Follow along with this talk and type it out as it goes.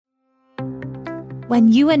When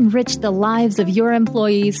you enrich the lives of your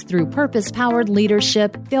employees through purpose-powered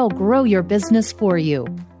leadership, they'll grow your business for you.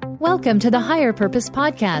 Welcome to the Higher Purpose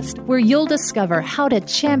Podcast, where you'll discover how to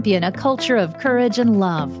champion a culture of courage and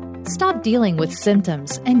love. Stop dealing with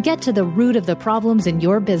symptoms and get to the root of the problems in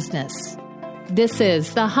your business. This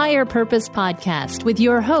is the Higher Purpose Podcast with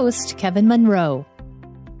your host, Kevin Monroe.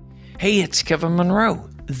 Hey, it's Kevin Monroe.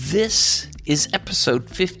 This is episode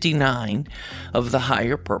 59 of the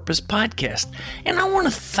Higher Purpose Podcast. And I want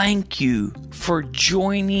to thank you for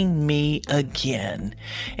joining me again.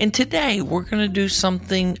 And today we're going to do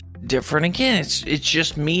something different again. It's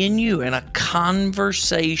just me and you in a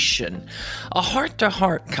conversation, a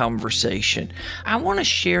heart-to-heart conversation. I want to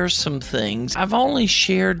share some things. I've only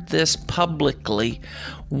shared this publicly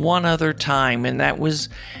one other time, and that was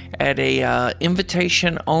at a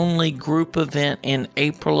invitation-only group event in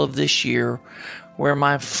April of this year, where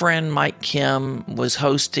my friend Mike Kim was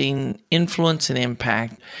hosting Influence and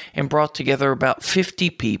Impact and brought together about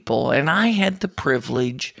 50 people. And I had the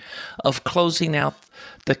privilege of closing out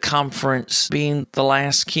the conference, being the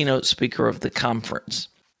last keynote speaker of the conference.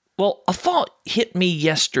 Well, a thought hit me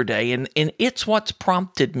yesterday, and it's what's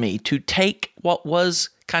prompted me to take what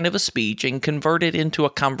was kind of a speech and convert it into a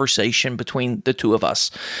conversation between the two of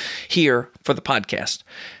us here for the podcast.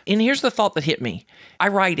 And here's the thought that hit me. I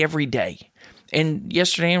write every day. And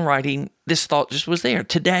yesterday in writing, this thought just was there.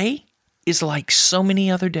 Today is like so many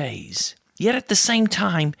other days. Yet at the same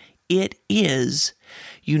time, it is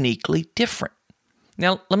uniquely different.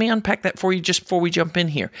 Now, let me unpack that for you just before we jump in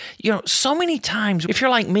here. You know, so many times, if you're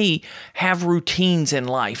like me, have routines in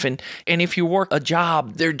life. And if you work a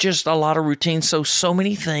job, there are just a lot of routines. So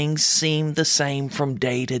many things seem the same from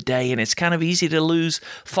day to day. And it's kind of easy to lose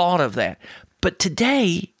thought of that. But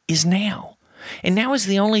today is now. And now is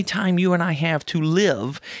the only time you and I have to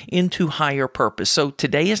live into higher purpose. So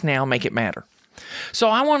today is now, make it matter. So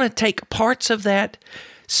I want to take parts of that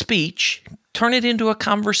speech, turn it into a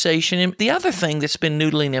conversation. And the other thing that's been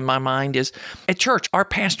noodling in my mind is at church, our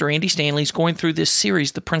pastor, Andy Stanley, is going through this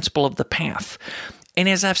series, The Principle of the Path. And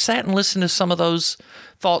as I've sat and listened to some of those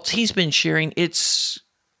thoughts he's been sharing, it's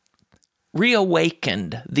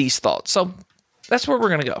reawakened these thoughts. So that's where we're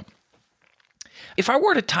going to go. If I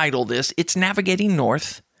were to title this, it's Navigating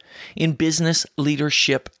North in Business,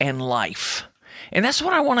 Leadership, and Life. And that's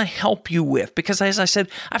what I want to help you with, because as I said,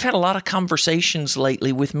 I've had a lot of conversations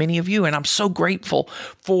lately with many of you, and I'm so grateful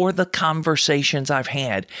for the conversations I've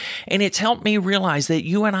had. And it's helped me realize that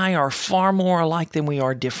you and I are far more alike than we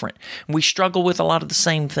are different. We struggle with a lot of the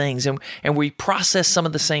same things, and we process some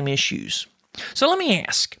of the same issues. So let me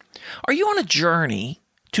ask, are you on a journey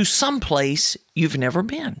to some place you've never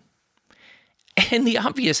been? And the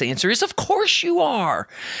obvious answer is, of course you are.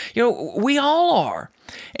 You know, we all are.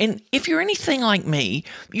 And if you're anything like me,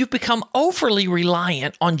 you've become overly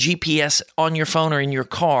reliant on GPS on your phone or in your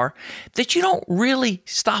car that you don't really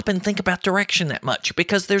stop and think about direction that much,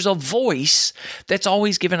 because there's a voice that's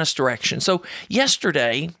always giving us direction. So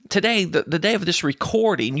today, the day of this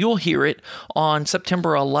recording, you'll hear it on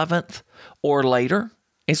September 11th or later.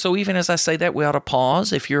 And so even as I say that, we ought to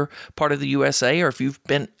pause if you're part of the USA or if you've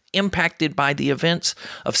been impacted by the events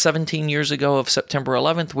of 17 years ago of September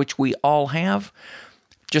 11th, which we all have.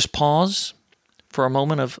 Just pause for a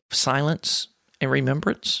moment of silence and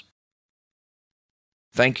remembrance.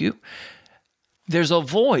 Thank you. There's a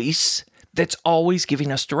voice that's always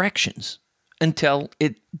giving us directions until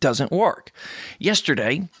it doesn't work.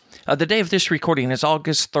 Yesterday, the day of this recording is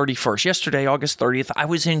August 31st. Yesterday, August 30th, I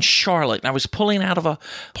was in Charlotte, and I was pulling out of a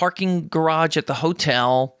parking garage at the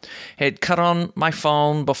hotel, had cut on my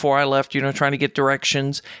phone before I left, trying to get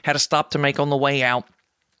directions, had a stop to make on the way out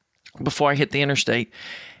before I hit the interstate,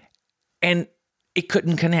 and it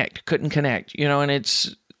couldn't connect, and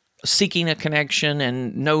it's seeking a connection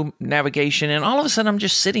and no navigation, and all of a sudden I'm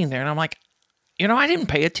just sitting there, and I'm like, I didn't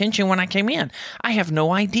pay attention when I came in. I have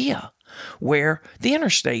no idea where the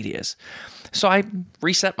interstate is. So I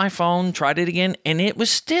reset my phone, tried it again, and it was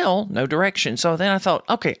still no direction. So then I thought,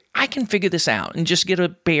 okay, I can figure this out and just get a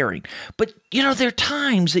bearing. But, there are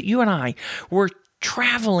times that you and I were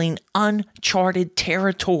traveling uncharted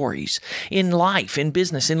territories in life, in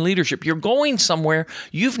business, in leadership. You're going somewhere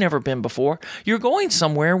you've never been before. You're going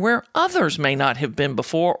somewhere where others may not have been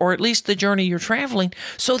before, or at least the journey you're traveling.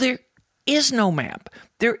 So there is no map.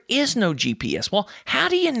 There is no GPS. Well, how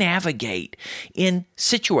do you navigate in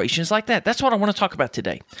situations like that? That's what I want to talk about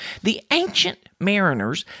today. The ancient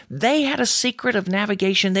mariners, they had a secret of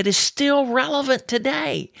navigation that is still relevant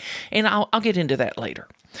today. And I'll get into that later.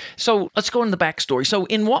 So let's go into the backstory. So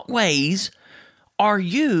in what ways are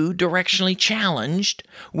you directionally challenged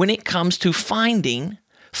when it comes to finding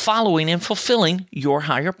following and fulfilling your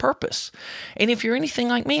higher purpose. And if you're anything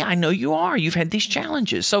like me, I know you are. You've had these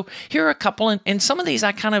challenges. So here are a couple, and some of these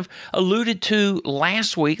I kind of alluded to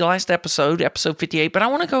last episode 58, but I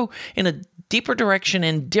want to go in a deeper direction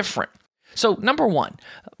and different. So number one,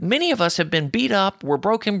 many of us have been beat up, we're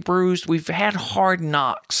broken, bruised, we've had hard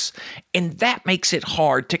knocks, and that makes it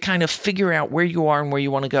hard to kind of figure out where you are and where you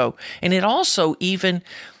want to go. And it also even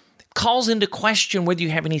calls into question whether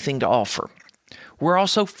you have anything to offer. We're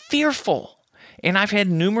also fearful. And I've had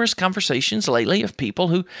numerous conversations lately of people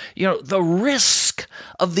who, the risk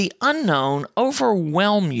of the unknown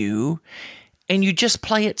overwhelm you, and you just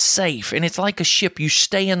play it safe. And it's like a ship. You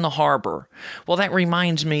stay in the harbor. Well, that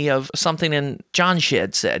reminds me of something John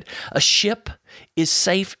Shedd said. A ship is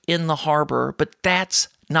safe in the harbor, but that's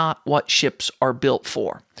not what ships are built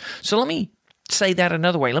for. So let me say that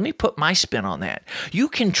another way. Let me put my spin on that. You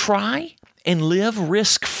can try and live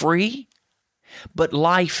risk-free, but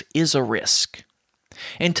life is a risk.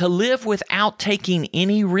 And to live without taking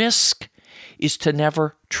any risk is to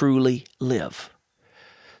never truly live.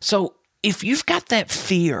 So if you've got that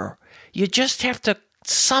fear, you just have to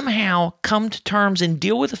somehow come to terms and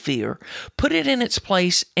deal with the fear, put it in its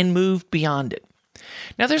place, and move beyond it.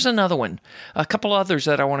 Now, there's another one, a couple others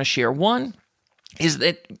that I want to share. One is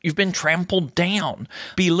that you've been trampled down,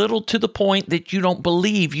 belittled to the point that you don't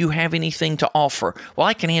believe you have anything to offer. Well,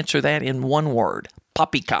 I can answer that in one word: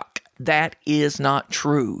 poppycock. That is not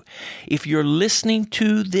true. If you're listening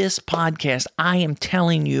to this podcast, I am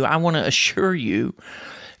telling you, I want to assure you,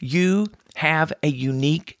 you have a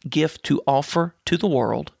unique gift to offer to the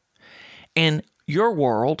world, and your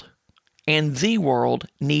world and the world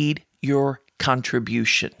need your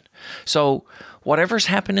contribution. So whatever's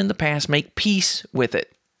happened in the past, make peace with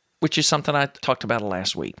it, which is something I talked about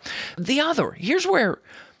last week. Here's where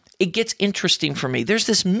it gets interesting for me. There's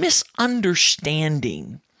this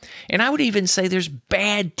misunderstanding, and I would even say there's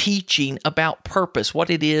bad teaching about purpose,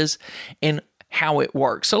 what it is, and how it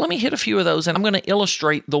works. So let me hit a few of those, and I'm going to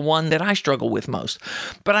illustrate the one that I struggle with most.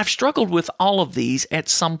 But I've struggled with all of these at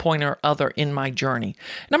some point or other in my journey.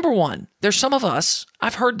 Number one, there's some of us,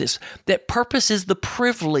 I've heard this, that purpose is the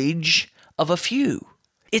privilege of a few.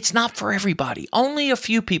 It's not for everybody. Only a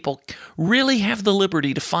few people really have the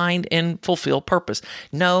liberty to find and fulfill purpose.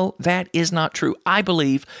 No, that is not true. I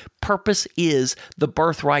believe purpose is the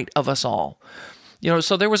birthright of us all.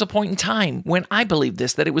 So there was a point in time when I believed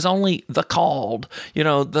this, that it was only the called,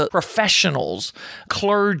 the professionals,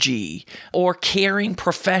 clergy, or caring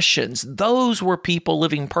professions. Those were people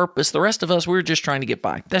living purpose. The rest of us, we were just trying to get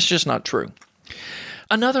by. That's just not true.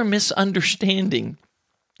 Another misunderstanding,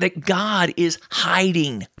 that God is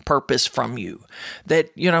hiding purpose from you,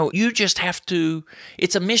 that, you just have to,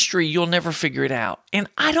 it's a mystery, you'll never figure it out. And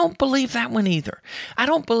I don't believe that one either. I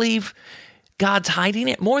don't believe God's hiding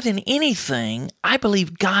it. More than anything, I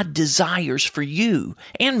believe God desires for you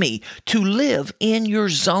and me to live in your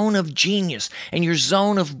zone of genius and your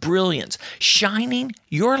zone of brilliance, shining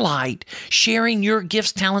your light, sharing your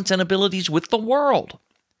gifts, talents, and abilities with the world.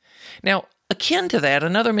 Now, akin to that,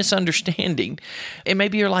 another misunderstanding, and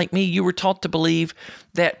maybe you're like me, you were taught to believe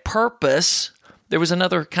that purpose, there was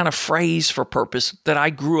another kind of phrase for purpose that I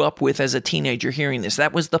grew up with as a teenager hearing this.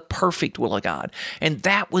 That was the perfect will of God. And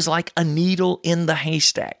that was like a needle in the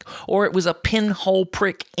haystack, or it was a pinhole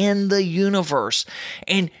prick in the universe.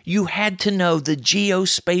 And you had to know the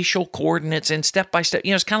geospatial coordinates and step by step.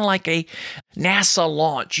 It's kind of like a NASA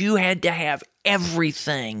launch. You had to have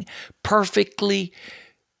everything perfectly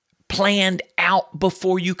planned out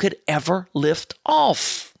before you could ever lift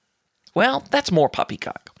off. Well, that's more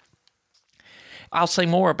poppycock. I'll say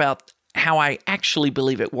more about how I actually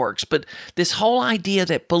believe it works, but this whole idea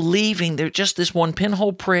that believing there's just this one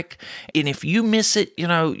pinhole prick, and if you miss it,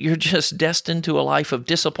 you're just destined to a life of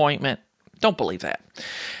disappointment. Don't believe that.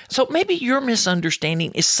 So maybe your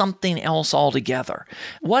misunderstanding is something else altogether.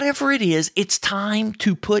 Whatever it is, it's time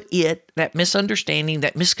to put that misunderstanding,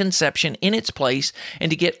 that misconception in its place and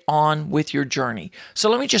to get on with your journey. So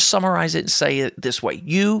let me just summarize it and say it this way.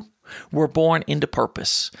 You were born into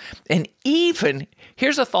purpose. And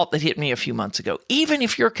here's a thought that hit me a few months ago. Even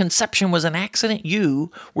if your conception was an accident, you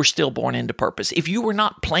were still born into purpose. If you were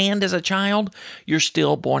not planned as a child, you're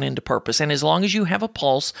still born into purpose. And as long as you have a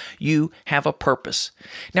pulse, you have a purpose.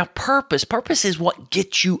 Now, purpose is what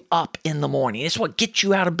gets you up in the morning. It's what gets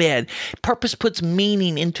you out of bed. Purpose puts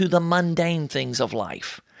meaning into the mundane things of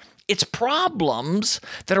life. It's problems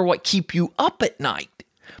that are what keep you up at night,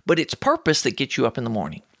 but it's purpose that gets you up in the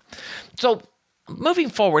morning. So moving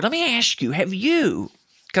forward, let me ask you,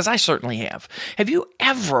 because I certainly have you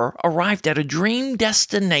ever arrived at a dream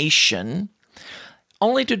destination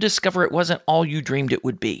only to discover it wasn't all you dreamed it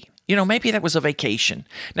would be. Maybe that was a vacation.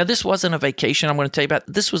 Now, this wasn't a vacation I'm going to tell you about.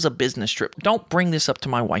 This was a business trip. Don't bring this up to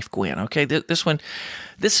my wife, Gwen, okay? This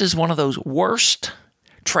is one of those worst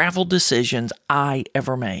travel decisions I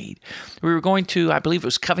ever made. We were going to, I believe it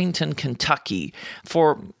was Covington, Kentucky.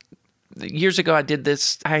 Years ago, I did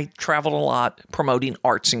this. I traveled a lot promoting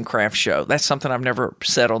arts and crafts show. That's something I've never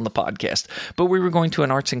said on the podcast. But we were going to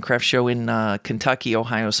an arts and crafts show in Kentucky,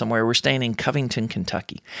 Ohio, somewhere. We're staying in Covington,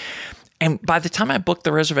 Kentucky. And by the time I booked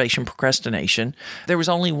the reservation, procrastination, there was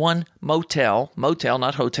only one motel,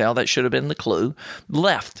 not hotel, that should have been the clue,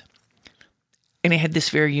 left. And it had this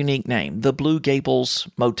very unique name, the Blue Gables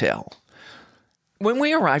Motel. When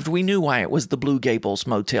we arrived, we knew why it was the Blue Gables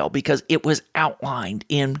Motel, because it was outlined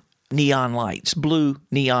in neon lights, blue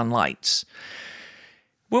neon lights.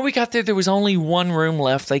 When we got there was only one room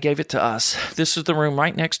left. They gave it to us. This is the room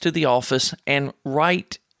right next to the office, and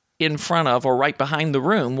right in front of or right behind the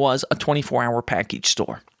room was a 24-hour package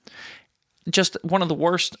store. Just one of the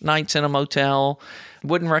worst nights in a motel.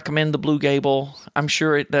 Wouldn't recommend the Blue Gable. I'm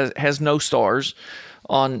sure it has no stars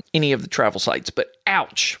on any of the travel sites, but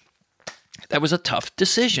ouch. That was a tough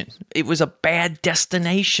decision. It was a bad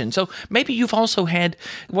destination. So maybe you've also had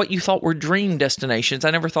what you thought were dream destinations.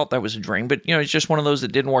 I never thought that was a dream, but it's just one of those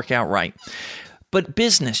that didn't work out right. But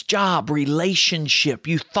business, job, relationship,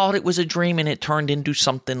 you thought it was a dream and it turned into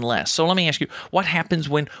something less. So let me ask you, what happens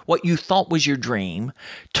when what you thought was your dream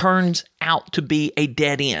turns out to be a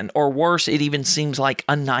dead end? Or worse, it even seems like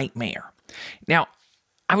a nightmare. Now,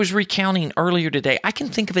 I was recounting earlier today, I can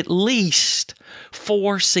think of at least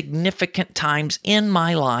 4 significant times in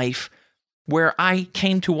my life where I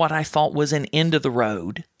came to what I thought was an end of the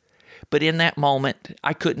road. But in that moment,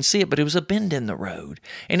 I couldn't see it, but it was a bend in the road.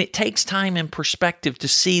 And it takes time and perspective to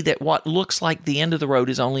see that what looks like the end of the road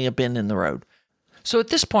is only a bend in the road. So at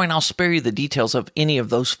this point, I'll spare you the details of any of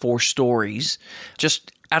those 4 stories,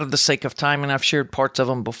 just out of the sake of time, and I've shared parts of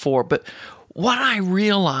them before. But what I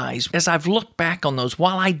realized as I've looked back on those,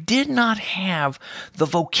 while I did not have the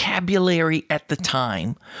vocabulary at the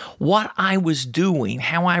time, what I was doing,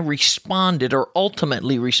 how I responded or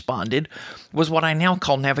ultimately responded, was what I now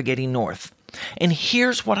call navigating north. And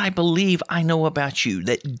here's what I believe I know about you,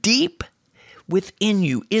 that deep within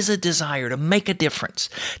you is a desire to make a difference,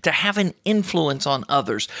 to have an influence on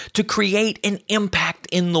others, to create an impact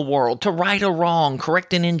in the world, to right a wrong,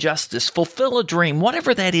 correct an injustice, fulfill a dream,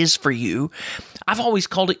 whatever that is for you. I've always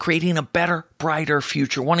called it creating a better, brighter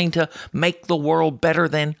future, wanting to make the world better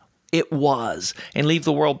than it was and leave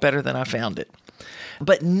the world better than I found it.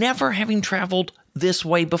 But never having traveled this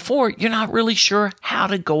way before, you're not really sure how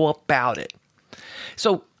to go about it.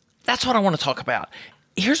 So that's what I want to talk about.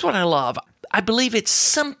 Here's what I love. I believe it's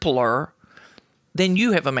simpler than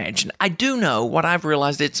you have imagined. I do know what I've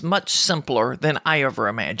realized, it's much simpler than I ever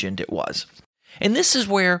imagined it was. And this is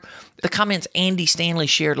where the comments Andy Stanley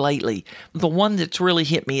shared lately, the one that's really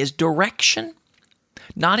hit me is direction,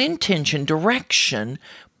 not intention, direction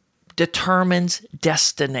determines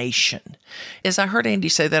destination. As I heard Andy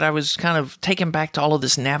say that, I was kind of taken back to all of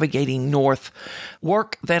this navigating north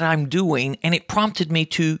work that I'm doing, and it prompted me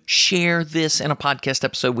to share this in a podcast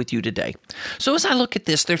episode with you today. So as I look at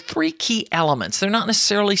this, there are 3 key elements. They're not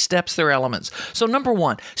necessarily steps, they're elements. So number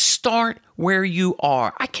 1, start where you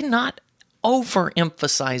are. I cannot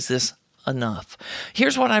overemphasize this enough.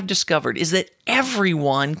 Here's what I've discovered is that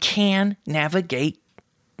everyone can navigate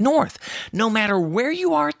north. No matter where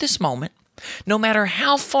you are at this moment, no matter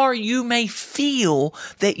how far you may feel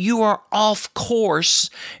that you are off course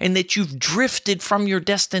and that you've drifted from your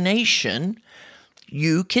destination,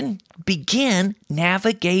 you can begin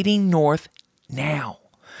navigating north now.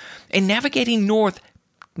 And navigating north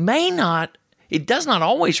it does not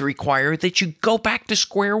always require that you go back to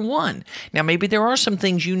square one. Now, maybe there are some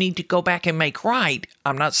things you need to go back and make right.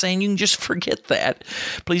 I'm not saying you can just forget that.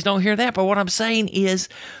 Please don't hear that. But what I'm saying is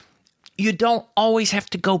you don't always have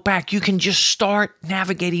to go back. You can just start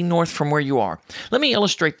navigating north from where you are. Let me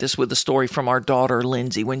illustrate this with a story from our daughter,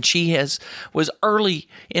 Lindsay. When she was early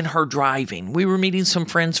in her driving, we were meeting some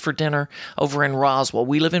friends for dinner over in Roswell.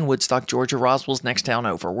 We live in Woodstock, Georgia. Roswell's next town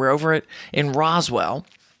over. We're over in Roswell.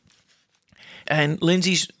 And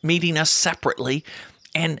Lindsay's meeting us separately,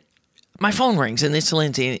 and my phone rings, and it's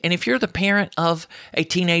Lindsay. And if you're the parent of a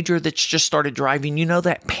teenager that's just started driving, you know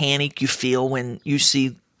that panic you feel when you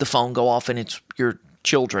see the phone go off and it's your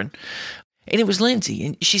children. And it was Lindsay,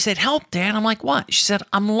 and she said, "Help, Dad." I'm like, "What?" She said,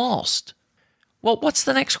 "I'm lost." Well, what's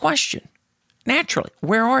the next question? Naturally,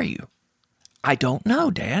 where are you? I don't know,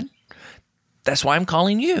 Dad. That's why I'm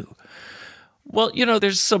calling you. Well,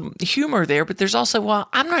 there's some humor there, but there's also, well,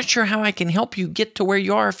 I'm not sure how I can help you get to where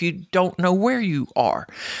you are if you don't know where you are.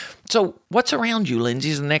 So what's around you,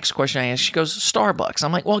 Lindsay, is the next question I asked. She goes, Starbucks.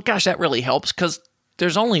 I'm like, well, gosh, that really helps because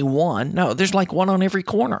there's only one. No, there's like one on every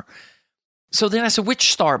corner. So then I said,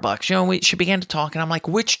 which Starbucks? She began to talk, and I'm like,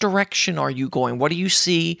 which direction are you going? What do you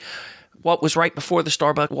see? What was right before the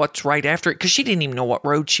Starbucks? What's right after it? Because she didn't even know what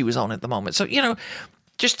road she was on at the moment. So,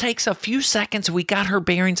 just takes a few seconds. We got her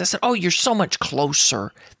bearings. I said, oh, you're so much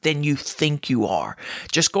closer than you think you are.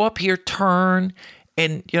 Just go up here, turn,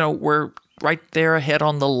 and, we're right there ahead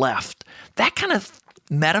on the left. That kind of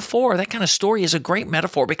metaphor, that kind of story is a great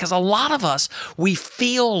metaphor because a lot of us, we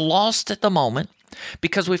feel lost at the moment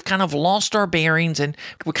because we've kind of lost our bearings and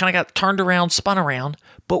we kind of got turned around, spun around,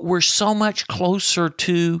 but we're so much closer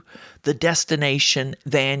to the destination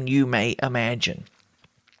than you may imagine.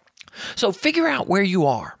 So figure out where you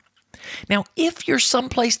are. Now, if you're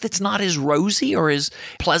someplace that's not as rosy or as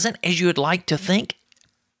pleasant as you would like to think,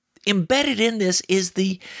 embedded in this is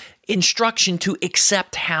the instruction to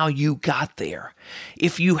accept how you got there.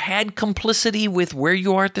 If you had complicity with where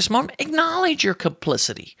you are at this moment, acknowledge your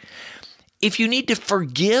complicity. If you need to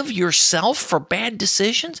forgive yourself for bad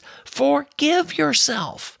decisions, forgive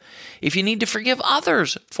yourself. If you need to forgive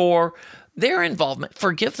others for their involvement,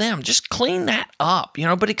 forgive them. Just clean that up,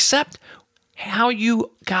 but accept how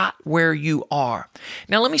you got where you are.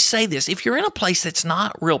 Now, let me say this. If you're in a place that's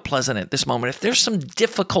not real pleasant at this moment, if there's some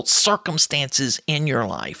difficult circumstances in your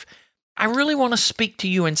life, I really want to speak to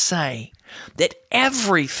you and say that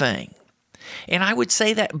everything, and I would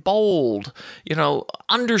say that bold,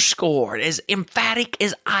 underscored, as emphatic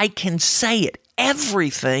as I can say it,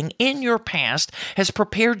 everything in your past has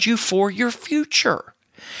prepared you for your future.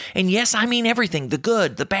 And yes, I mean everything, the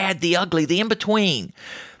good, the bad, the ugly, the in-between.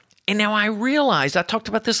 And now I realized, I talked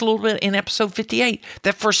about this a little bit in episode 58,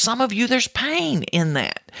 that for some of you, there's pain in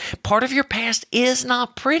that. Part of your past is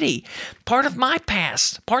not pretty. Parts of my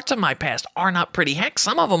past are not pretty. Heck,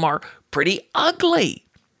 some of them are pretty ugly.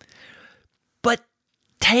 But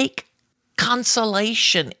take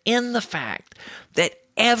consolation in the fact that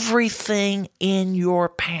everything in your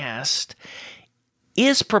past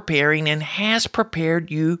is preparing and has prepared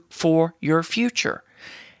you for your future.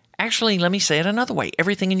 Actually, let me say it another way.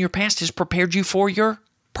 Everything in your past has prepared you for your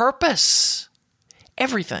purpose.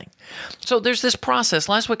 Everything. So there's this process.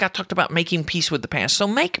 Last week I talked about making peace with the past. So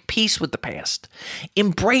make peace with the past.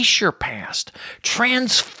 Embrace your past.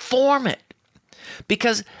 Transform it.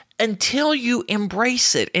 Because until you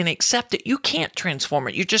embrace it and accept it, you can't transform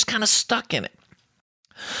it. You're just kind of stuck in it.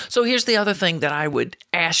 So here's the other thing that I would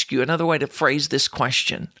ask you, another way to phrase this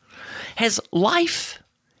question. Has life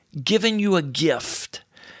given you a gift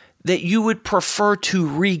that you would prefer to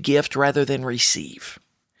re-gift rather than receive?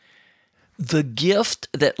 The gift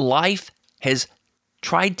that life has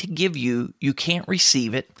tried to give you, you can't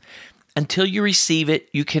receive it. Until you receive it,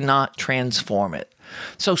 you cannot transform it.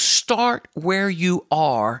 So start where you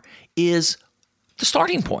are is the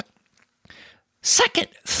starting point. Second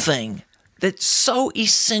thing that's so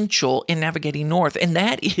essential in navigating north, and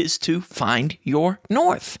that is to find your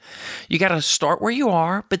north. You got to start where you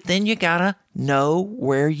are, but then you got to know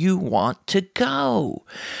where you want to go.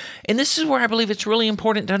 And this is where I believe it's really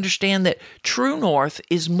important to understand that true north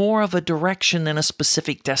is more of a direction than a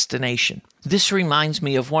specific destination. This reminds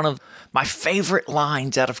me of one of my favorite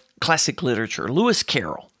lines out of classic literature, Lewis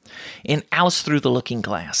Carroll. In Alice Through the Looking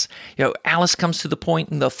Glass. Alice comes to the point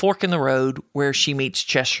in the fork in the road where she meets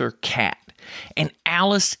Cheshire Cat. And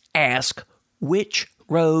Alice asks, which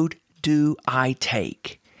road do I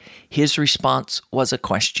take? His response was a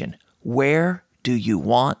question. Where do you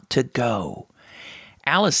want to go?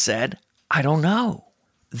 Alice said, I don't know.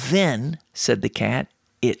 Then, said the cat,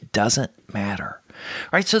 it doesn't matter. All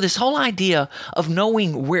right, so this whole idea of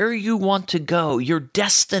knowing where you want to go, your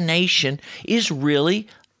destination, is really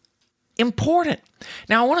important.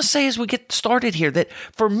 Now, I want to say as we get started here that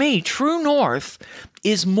for me, true north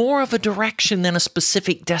is more of a direction than a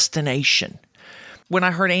specific destination. When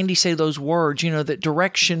I heard Andy say those words, that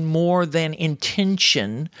direction more than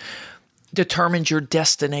intention determines your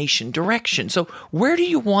destination. Direction. So where do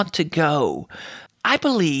you want to go? I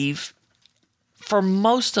believe for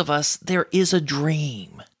most of us, there is a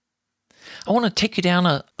dream. I want to take you down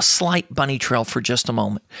a slight bunny trail for just a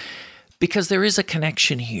moment, because there is a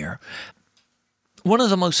connection here. One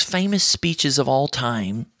of the most famous speeches of all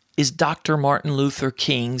time is Dr. Martin Luther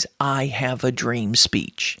King's I Have a Dream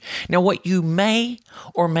speech. Now, what you may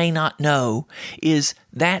or may not know is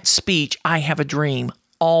that speech, I Have a Dream,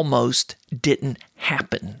 almost didn't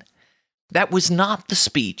happen. That was not the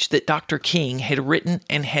speech that Dr. King had written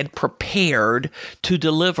and had prepared to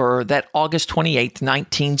deliver that August 28,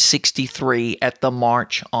 1963 at the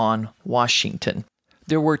March on Washington.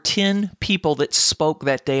 There were 10 people that spoke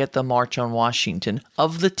that day at the March on Washington.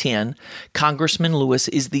 Of the 10, Congressman Lewis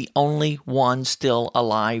is the only one still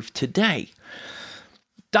alive today.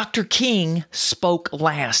 Dr. King spoke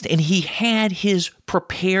last, and he had his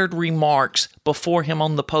prepared remarks before him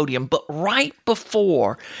on the podium. But right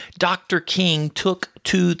before Dr. King took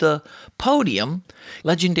to the podium,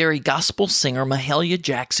 legendary gospel singer Mahalia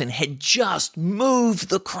Jackson had just moved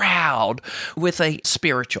the crowd with a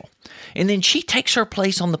spiritual. And then she takes her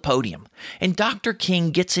place on the podium. And Dr.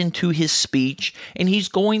 King gets into his speech, and he's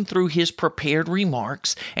going through his prepared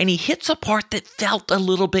remarks, and he hits a part that felt a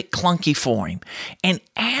little bit clunky for him. And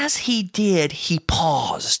as he did, he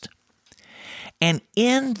paused. And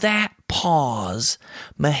in that pause,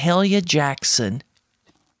 Mahalia Jackson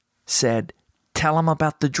said, "Tell him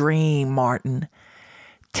about the dream, Martin.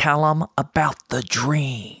 Tell him about the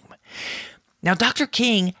dream." Now, Dr.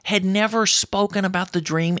 King had never spoken about the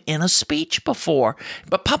dream in a speech before,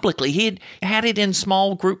 but publicly. He had it in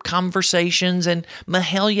small group conversations, and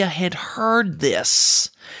Mahalia had heard this.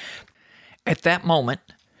 At that moment,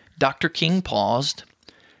 Dr. King paused,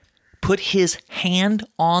 put his hand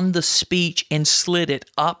on the speech and slid it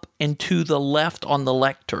up and to the left on the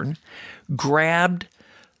lectern, grabbed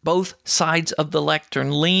both sides of the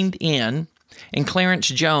lectern, leaned in, and Clarence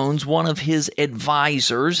Jones, one of his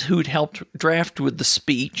advisors who'd helped draft with the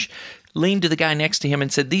speech, leaned to the guy next to him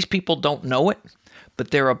and said, "These people don't know it, but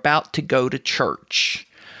they're about to go to church."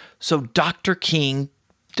 So Dr. King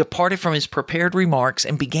departed from his prepared remarks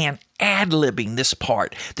and began ad-libbing this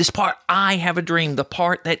part, "I have a dream," the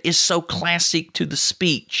part that is so classic to the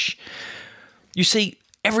speech. You see,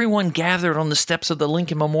 everyone gathered on the steps of the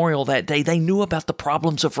Lincoln Memorial that day. They knew about the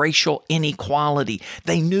problems of racial inequality.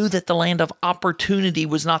 They knew that the land of opportunity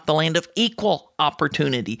was not the land of equal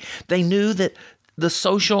opportunity. They knew that the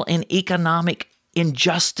social and economic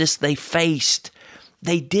injustice they faced,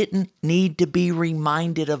 they didn't need to be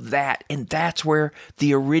reminded of that. And that's where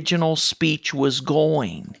the original speech was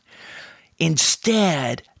going.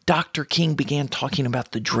 Instead, Dr. King began talking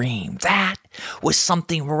about the dream. That was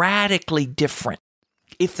something radically different.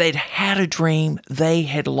 If they'd had a dream, they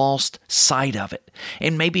had lost sight of it.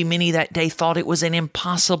 And maybe many that day thought it was an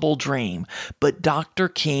impossible dream. But Dr.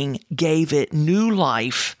 King gave it new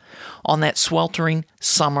life on that sweltering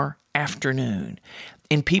summer afternoon.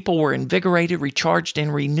 And people were invigorated, recharged,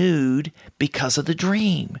 and renewed because of the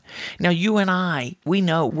dream. Now, you and I, we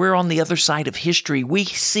know we're on the other side of history. We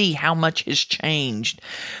see how much has changed.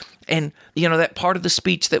 And, that part of the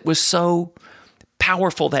speech that was so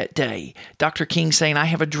powerful that day, Dr. King saying, "I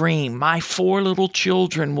have a dream. My 4 little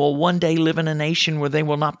children will one day live in a nation where they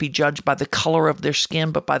will not be judged by the color of their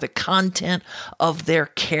skin, but by the content of their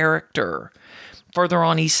character." Further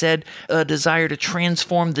on, he said, "A desire to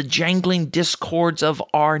transform the jangling discords of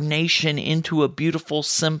our nation into a beautiful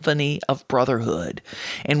symphony of brotherhood."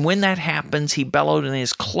 And when that happens, he bellowed in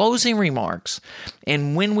his closing remarks,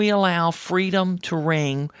 "And when we allow freedom to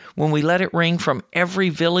ring, when we let it ring from every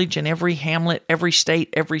village and every hamlet, every state,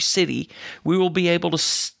 every city, we will be able to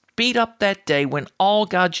speed up that day when all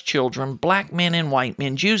God's children, black men and white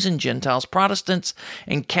men, Jews and Gentiles, Protestants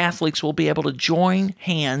and Catholics will be able to join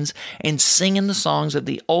hands and sing in the songs of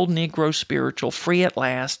the old Negro spiritual, free at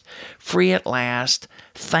last,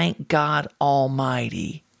 thank God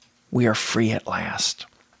Almighty, we are free at last."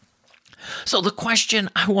 So the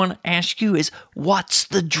question I want to ask you is, what's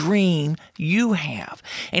the dream you have?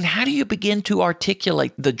 And how do you begin to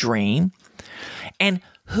articulate the dream? And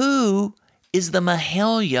who is the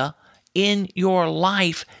Mahalia in your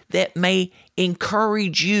life that may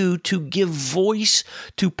encourage you to give voice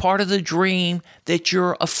to part of the dream that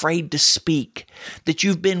you're afraid to speak, that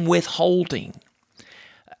you've been withholding?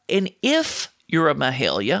 And if you're a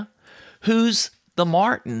Mahalia, who's the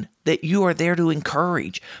Martin that you are there to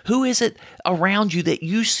encourage? Who is it around you that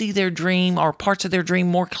you see their dream or parts of their dream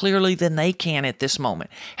more clearly than they can at this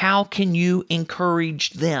moment? How can you encourage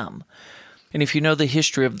them? And if you know the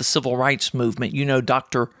history of the civil rights movement, you know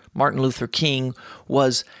Dr. Martin Luther King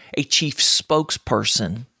was a chief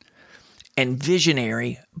spokesperson and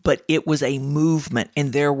visionary, but it was a movement,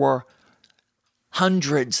 and there were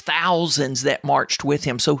hundreds, thousands that marched with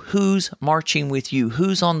him. So who's marching with you?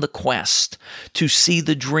 Who's on the quest to see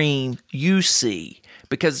the dream you see?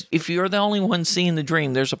 Because if you're the only one seeing the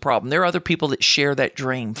dream, there's a problem. There are other people that share that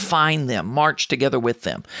dream. Find them. March together with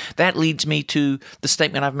them. That leads me to the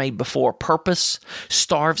statement I've made before. Purpose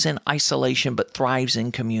starves in isolation but thrives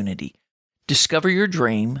in community. Discover your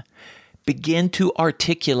dream. begin to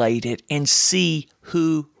articulate it, and see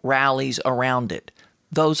who rallies around it.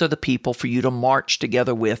 Those are the people for you to march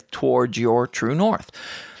together with towards your true north.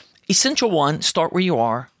 Essential 1, start where you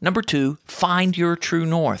are. Number 2, find your true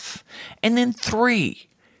north. And then 3,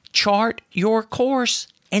 chart your course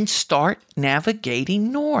and start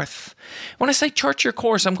navigating north. When I say chart your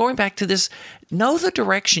course, I'm going back to this. Know the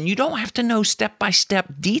direction. You don't have to know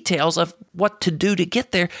step-by-step details of what to do to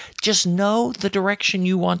get there. Just know the direction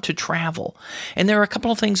you want to travel. And there are a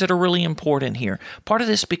couple of things that are really important here. Part of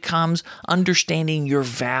this becomes understanding your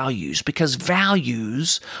values, because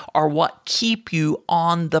values are what keep you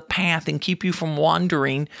on the path and keep you from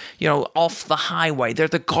wandering, off the highway. They're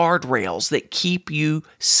the guardrails that keep you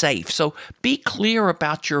safe. So be clear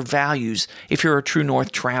about your values if you're a true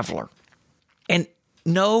north traveler. And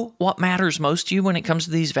know what matters most to you when it comes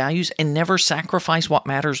to these values, and never sacrifice what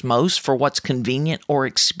matters most for what's convenient or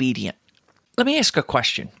expedient. Let me ask a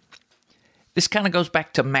question. This kind of goes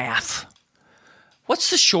back to math. What's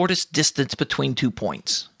the shortest distance between 2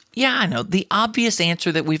 points? Yeah, I know. The obvious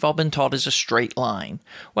answer that we've all been taught is a straight line.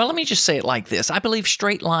 Well, let me just say it like this. I believe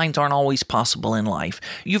straight lines aren't always possible in life.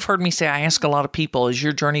 You've heard me say, I ask a lot of people, has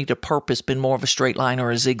your journey to purpose been more of a straight line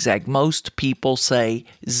or a zigzag? Most people say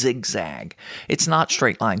zigzag. It's not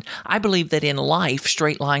straight line. I believe that in life,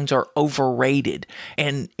 straight lines are overrated,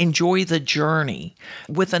 and enjoy the journey.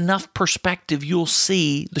 With enough perspective, you'll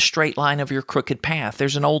see the straight line of your crooked path.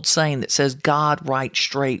 There's an old saying that says, God writes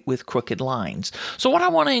straight with crooked lines. So what I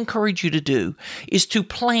want to encourage you to do is to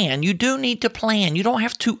plan. You do need to plan. You don't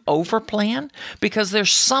have to overplan, because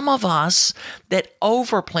there's some of us that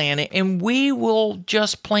overplan it, and we will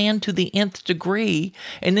just plan to the nth degree,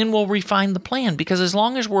 and then we'll refine the plan. Because as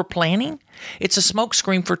long as we're planning, it's a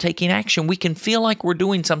smokescreen for taking action. We can feel like we're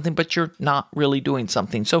doing something, but you're not really doing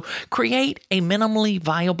something. So create a minimally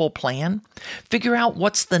viable plan. Figure out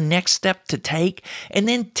what's the next step to take, and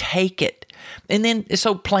then take it. And then,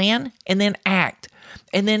 so plan and then act.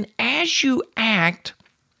 And then as you act,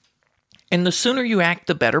 and the sooner you act,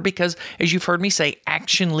 the better, because as you've heard me say,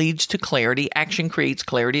 action leads to clarity. Action creates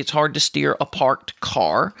clarity. It's hard to steer a parked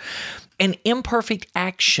car. And imperfect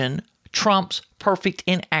action trumps perfect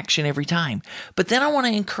inaction every time. But then I want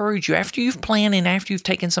to encourage you, after you've planned and after you've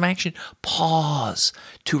taken some action, pause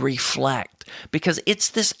to reflect, because it's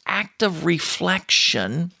this act of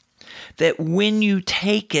reflection that when you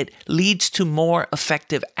take it leads to more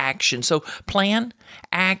effective action. So plan,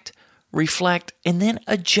 act, reflect, and then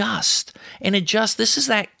adjust. And adjust, this is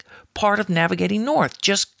that part of navigating north.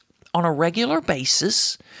 Just on a regular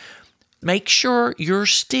basis, make sure you're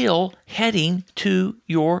still heading to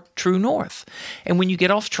your true north. And when you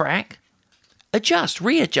get off track, adjust,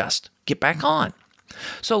 readjust, get back on.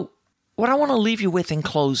 So what I want to leave you with in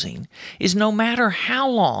closing is, no matter how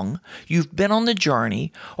long you've been on the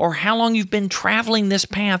journey or how long you've been traveling this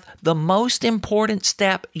path, the most important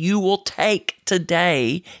step you will take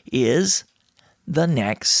today is the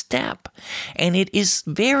next step. And it is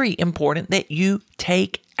very important that you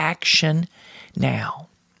take action now.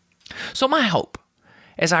 So my hope,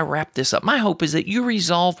 as I wrap this up, my hope is that you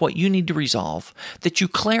resolve what you need to resolve, that you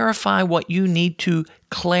clarify what you need to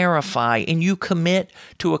clarify, and you commit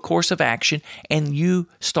to a course of action, and you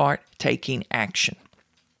start taking action.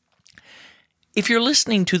 If you're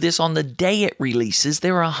listening to this on the day it releases,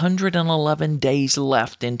 there are 111 days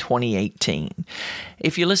left in 2018.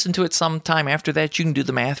 If you listen to it sometime after that, you can do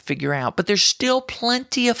the math, figure out. But there's still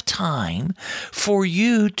plenty of time for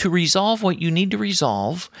you to resolve what you need to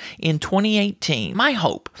resolve in 2018. My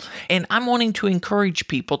hope, and I'm wanting to encourage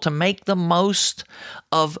people to make the most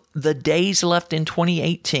of the days left in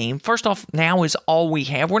 2018. First off, now is all we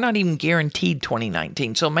have. We're not even guaranteed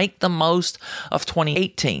 2019. So make the most of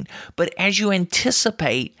 2018. But as you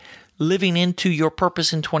anticipate living into your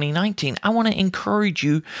purpose in 2019, I want to encourage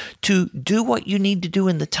you to do what you need to do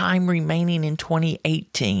in the time remaining in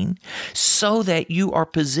 2018 so that you are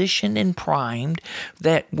positioned and primed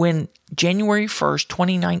that when January 1st,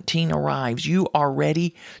 2019 arrives, you are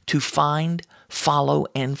ready to find, follow,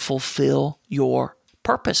 and fulfill your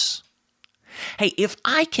purpose. Hey, if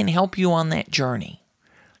I can help you on that journey,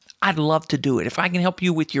 I'd love to do it. If I can help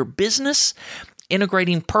you with your business,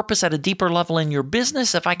 integrating purpose at a deeper level in your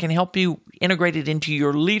business, if I can help you integrate it into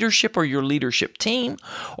your leadership or your leadership team,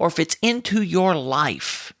 or if it's into your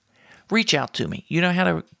life, reach out to me. You know how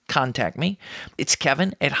to contact me. It's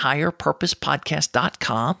Kevin at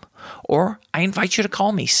higherpurposepodcast.com, or I invite you to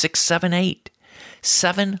call me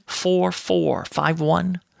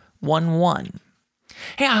 678-744-5111.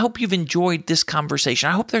 Hey, I hope you've enjoyed this conversation.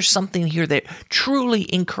 I hope there's something here that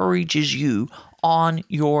truly encourages you on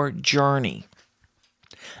your journey.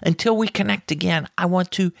 Until we connect again, I want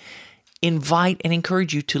to invite and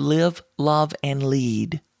encourage you to live, love, and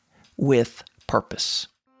lead with purpose.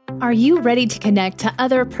 Are you ready to connect to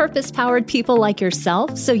other purpose-powered people like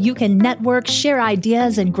yourself so you can network, share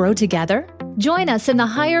ideas, and grow together? Join us in the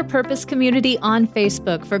Higher Purpose community on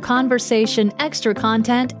Facebook for conversation, extra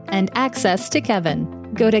content, and access to Kevin.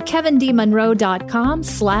 Go to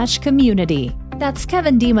KevinDmonroe.com/community. That's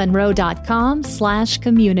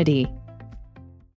KevinDmonroe.com/community.